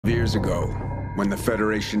Years ago, when the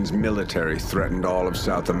Federation's military threatened all of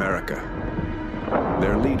South America,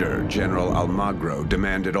 their leader, General Almagro,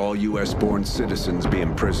 demanded all US-born citizens be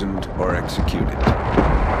imprisoned or executed.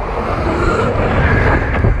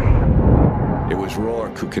 It was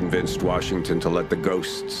Rourke who convinced Washington to let the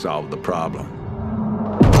Ghosts solve the problem.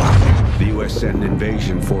 The US sent an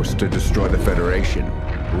invasion force to destroy the Federation.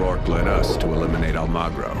 Rourke led us to eliminate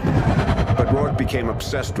Almagro. But Rourke became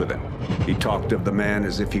obsessed with him. He talked of the man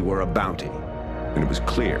as if he were a bounty, and it was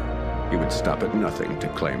clear he would stop at nothing to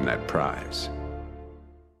claim that prize.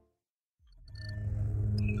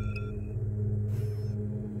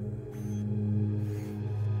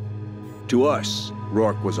 To us,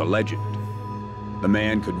 Rourke was a legend. The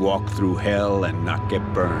man could walk through hell and not get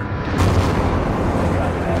burned.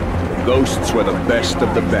 Ghosts were the best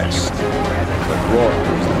of the best, but Rourke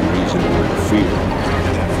was the reason for the fear.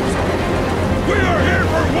 We are here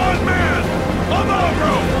for one man!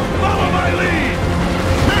 Almagro! Follow my lead!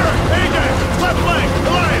 Spirit, Ajax, left flank,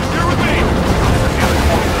 Elias, you're with me!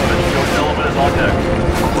 Field element is on deck.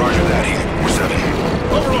 Roger that, here. We're 7.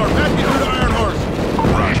 Overlord, back me through to Iron Horse!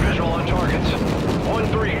 Roger. Visual on targets.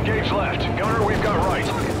 1-3, engage left. Gunner, we've got right.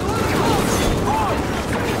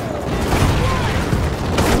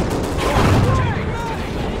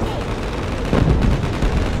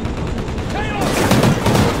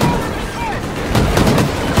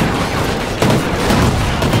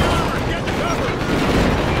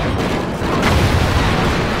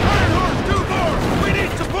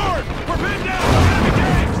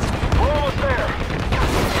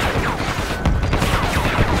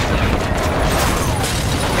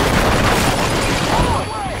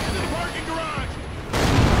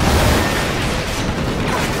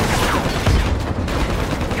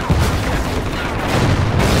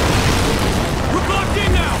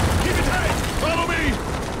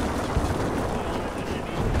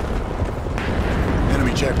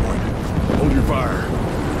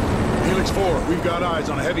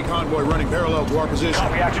 On a heavy convoy running parallel to our position.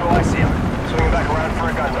 Copy, actual, I see him. Swinging back around for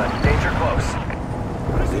a gun run. Danger close.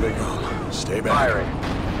 Here they come. Stay back. Firing.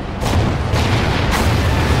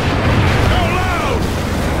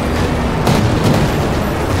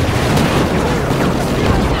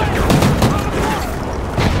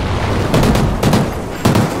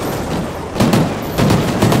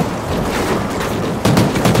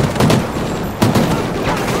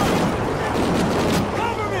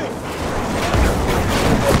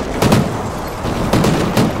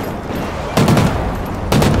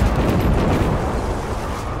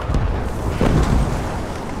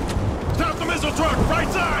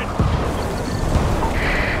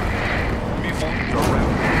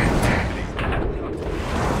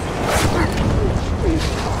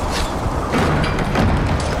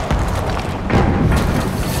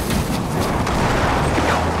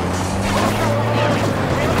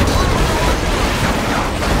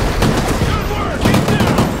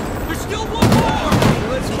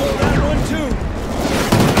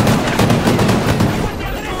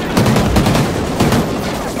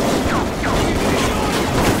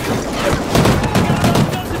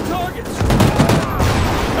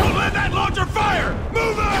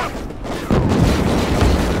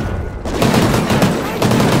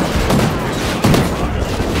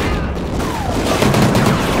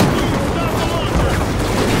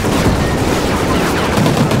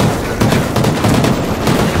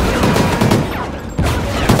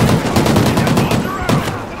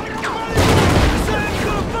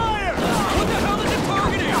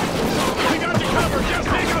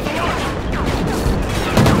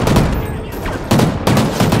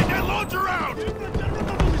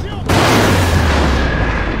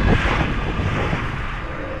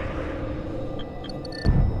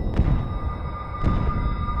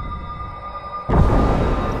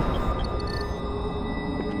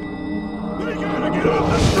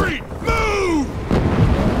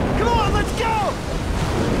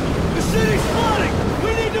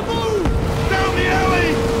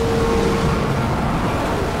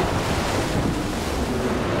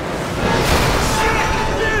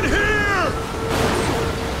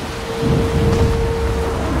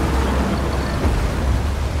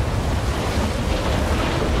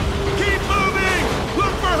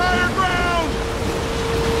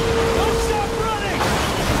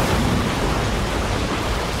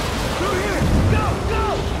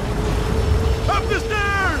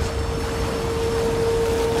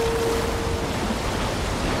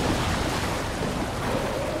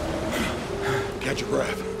 Catch your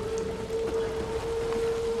breath.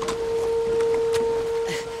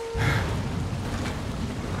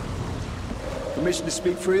 Permission to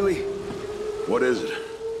speak freely? What is it? I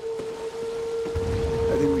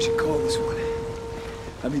think we we should call this one.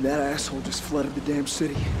 I mean, that asshole just flooded the damn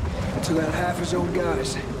city and took out half his own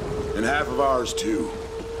guys. And half of ours, too.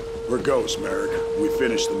 We're ghosts, Merrick. We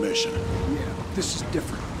finished the mission. Yeah, this is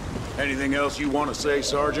different. Anything else you want to say,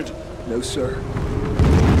 Sergeant? No, sir.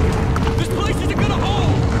 This place isn't gonna hold!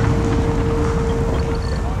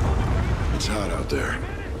 It's hot out there.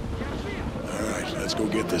 All right, let's go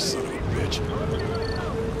get this son of a bitch.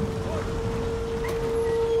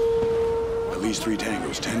 At least 3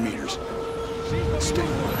 tangos, 10 meters. Stay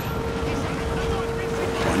alive.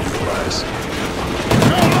 On your glass.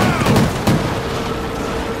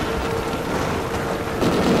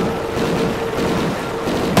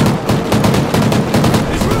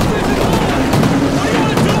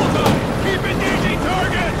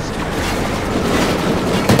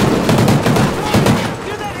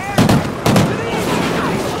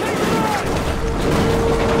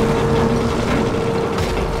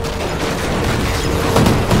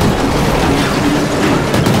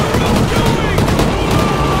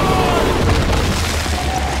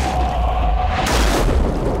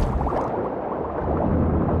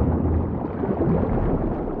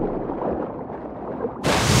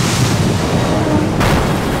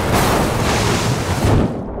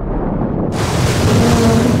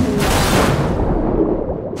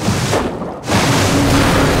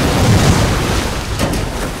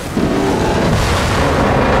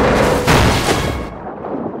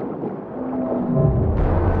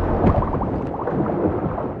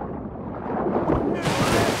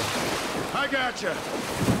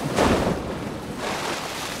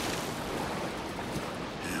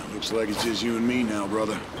 Looks like it's just you and me now,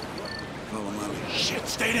 brother. Follow my lead. Shit,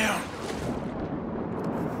 stay down!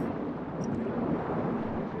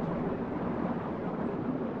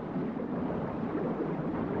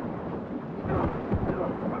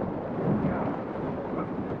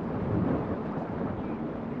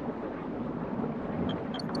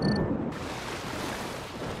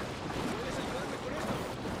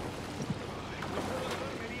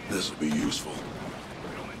 This'll be useful.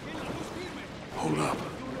 Hold up.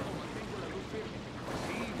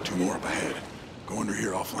 2 more up ahead. Go under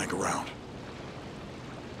here, I'll flank around.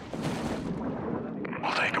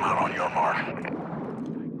 We'll take them out on your mark.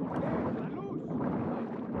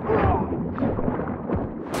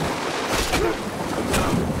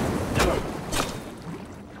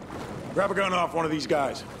 Grab a gun off one of these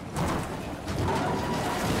guys.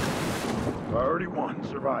 Priority 1,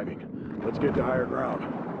 surviving. Let's get to higher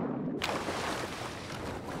ground.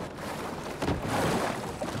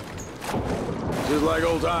 Just like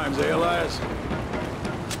old times, eh, Elias?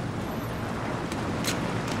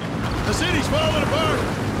 The city's falling apart!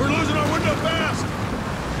 We're losing our window fast!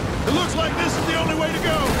 It looks like this is the only way to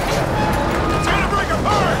go! It's gonna break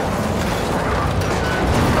apart!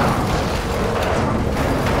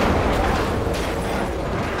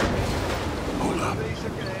 Hold up.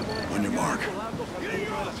 On your mark.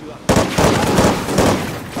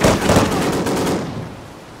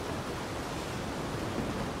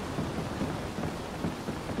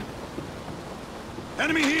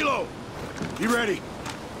 Enemy helo! Be ready.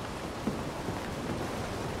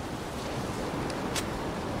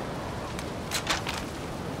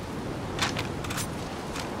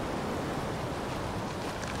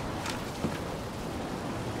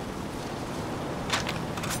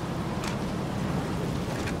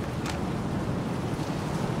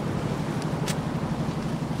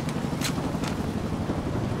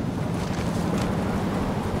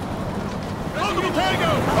 Open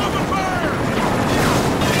Tango! Open fire!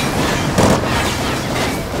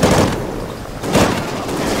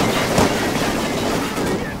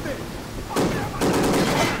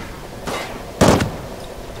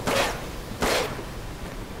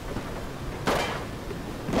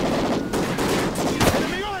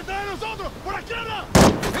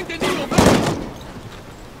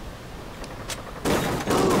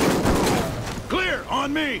 Clear!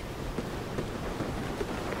 On me!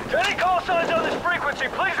 To any call signs on this frequency,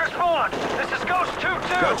 please respond. This is Ghost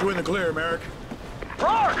 2-2. Got you in the clear, Merrick.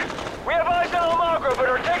 Rourke! We have eyes on Almagro, but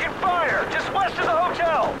are taking fire just west of the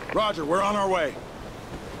hotel. Roger, we're on our way.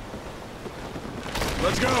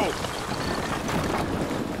 Let's go!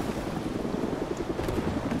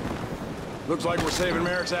 Looks like we're saving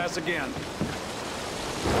Merrick's ass again.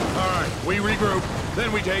 All right, we regroup,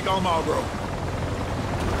 then we take Almagro.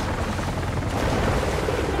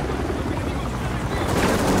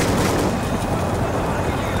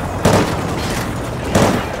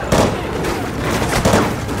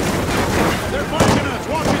 They're flanking us!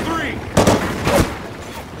 Watch the 3!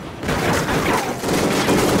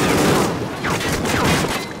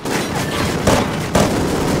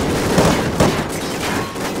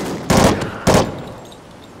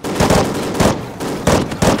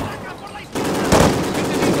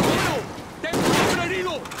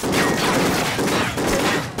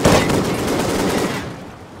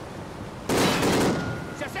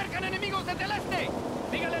 ¡Llegan enemigos desde el este!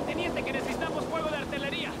 Dígale al teniente que necesitamos fuego de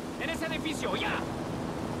artillería en ese edificio, ya.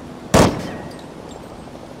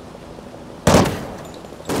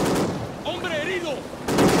 ¡Hombre herido!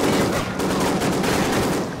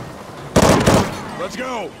 Let's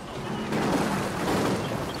go!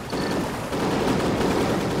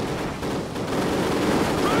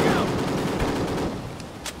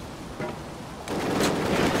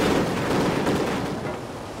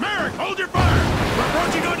 Merrick, hold your fire! We're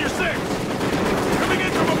approaching on your 6! Coming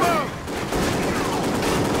in from above!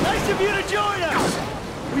 Nice of you to join us!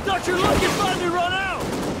 We thought your luck had finally run out!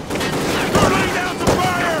 We're laying down some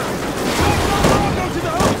fire! Go to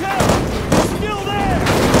the hotel! It's still there!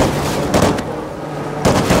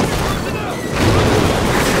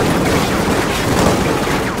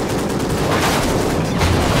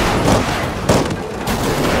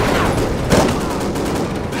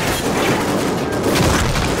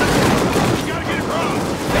 We gotta get across!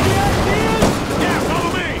 Any ideas? Yeah,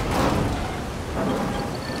 follow me!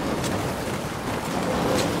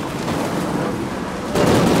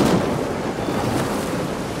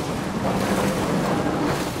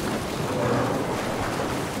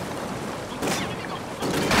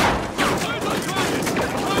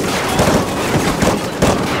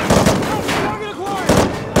 Target acquired!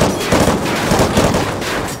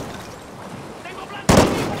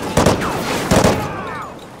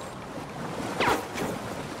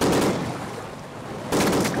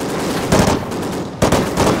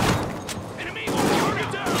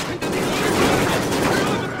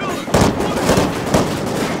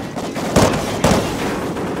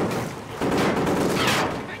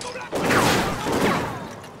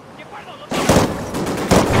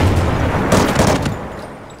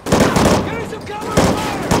 Getting some cover and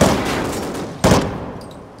fire!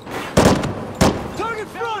 Target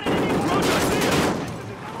front! Roger, see ya!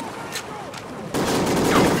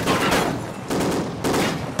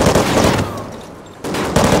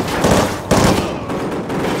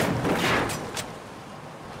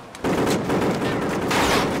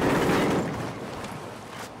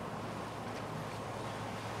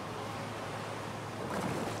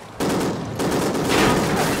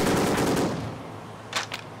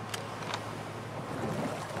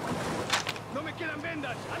 ¡No me quedan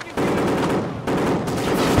vendas! ¡Alguien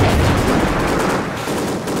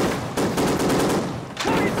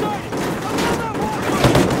Target sighted! Up on that walkway!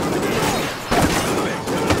 To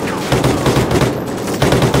the north!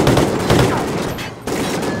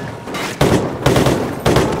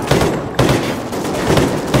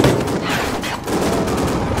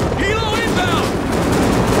 Helo inbound!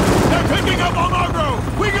 They're picking up on aggro!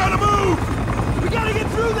 We gotta move! We gotta get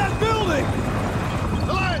through that building!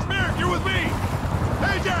 Elias, Merrick, you're with me!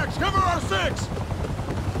 Ajax, cover our 6!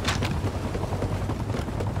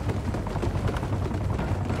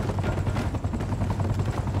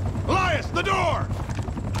 Elias, the door!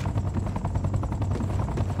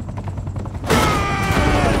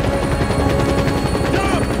 Jump! Get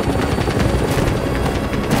him!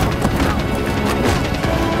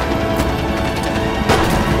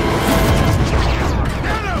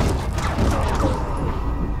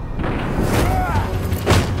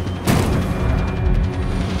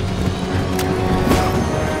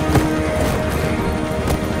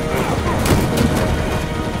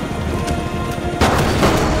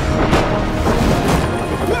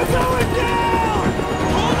 We're going down!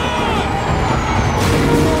 Hold on!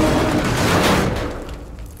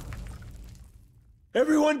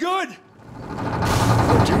 Everyone good?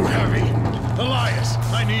 We're too heavy. Elias,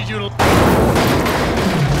 I need you to...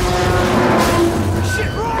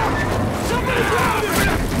 Shit, rock! Somebody grab him!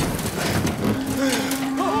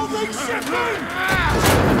 The whole thing's shifting!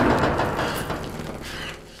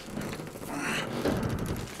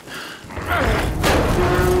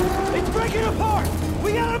 It's breaking apart! We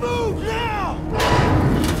gotta move now!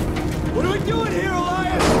 What are we doing here,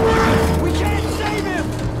 Elias? We can't save him!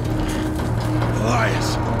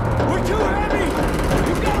 Elias! We're too heavy!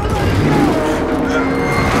 You've gotta let him go!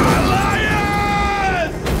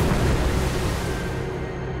 Elias!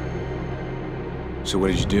 So what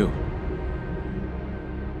did you do?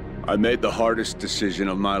 I made the hardest decision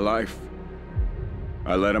of my life.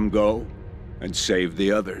 I let him go and saved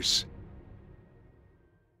the others.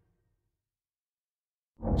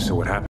 So what happened?